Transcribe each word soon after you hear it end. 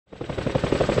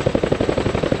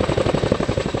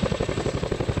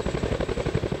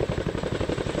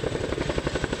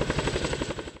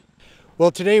Well,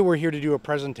 today we're here to do a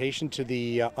presentation to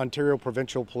the Ontario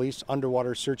Provincial Police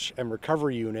Underwater Search and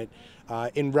Recovery Unit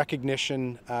in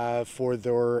recognition for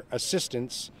their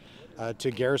assistance to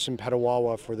Garrison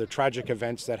Petawawa for the tragic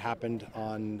events that happened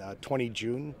on 20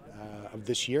 June of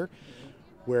this year,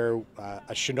 where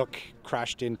a Chinook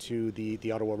crashed into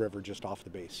the Ottawa River just off the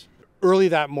base. Early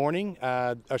that morning,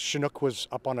 a Chinook was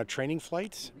up on a training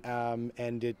flight,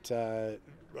 and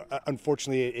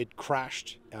unfortunately it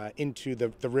crashed into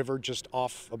the river just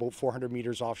off, about 400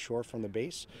 meters offshore from the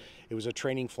base. It was a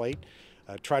training flight.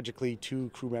 Tragically,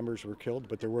 2 crew members were killed,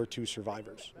 but there were 2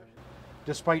 survivors.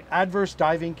 Despite adverse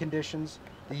diving conditions,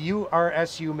 the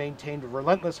URSU maintained a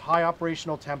relentless high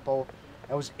operational tempo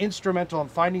and was instrumental in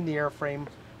finding the airframe,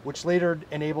 which later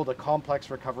enabled a complex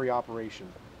recovery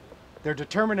operation. Their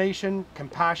determination,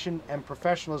 compassion, and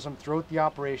professionalism throughout the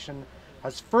operation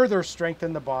has further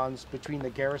strengthened the bonds between the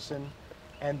garrison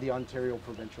and the Ontario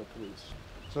Provincial Police.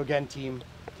 So again, team,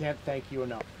 can't thank you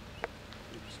enough.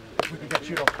 If we could get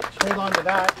you to hold on to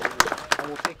that, and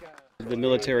we'll take The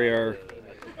military are,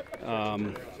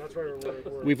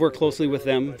 we've worked closely with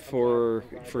them for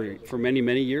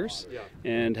many years,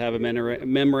 and have a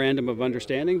memorandum of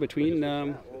understanding between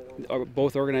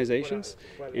both organizations,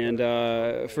 and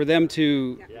for them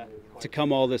to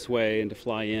come all this way and to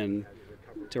fly in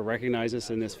to recognize us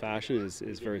in this fashion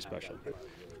is very special.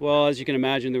 Well, as you can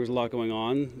imagine, there was a lot going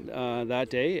on that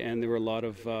day, and there were a lot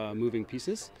of moving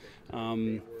pieces.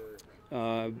 But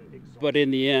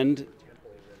in the end,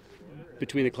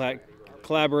 between the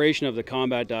collaboration of the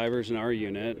combat divers and our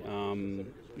unit,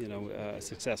 a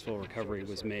successful recovery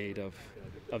was made of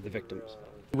the victims.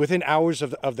 Within hours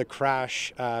of the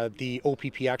crash, the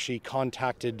OPP actually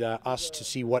contacted us to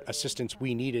see what assistance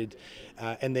we needed,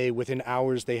 and within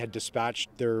hours they had dispatched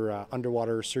their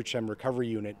underwater search and recovery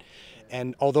unit.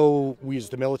 And although we as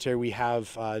the military, we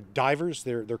have divers,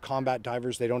 they're combat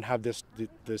divers, they don't have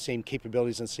the same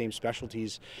capabilities and same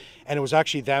specialties. And it was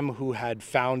actually them who had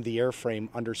found the airframe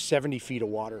under 70 feet of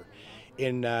water.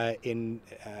 And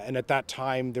at that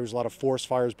time there was a lot of forest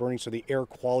fires burning, so the air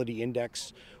quality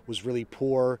index was really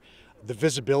poor. The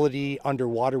visibility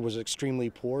underwater was extremely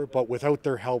poor, but without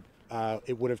their help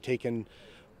it would have taken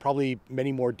probably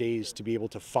many more days to be able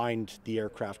to find the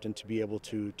aircraft and to be able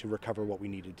to recover what we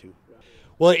needed to.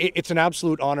 Well, it's an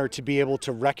absolute honor to be able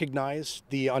to recognize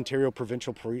the Ontario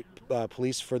Provincial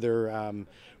Police for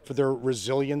their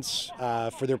resilience,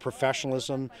 for their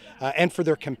professionalism, and for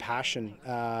their compassion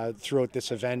throughout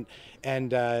this event.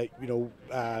 And I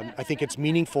think it's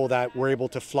meaningful that we're able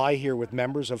to fly here with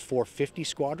members of 450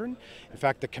 Squadron. In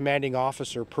fact, the commanding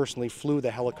officer personally flew the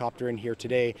helicopter in here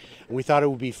today, and we thought it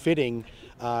would be fitting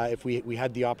if we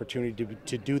had the opportunity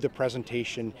to do the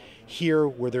presentation here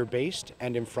where they're based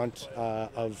and in front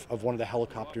of one of the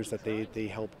helicopters that they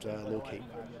helped locate.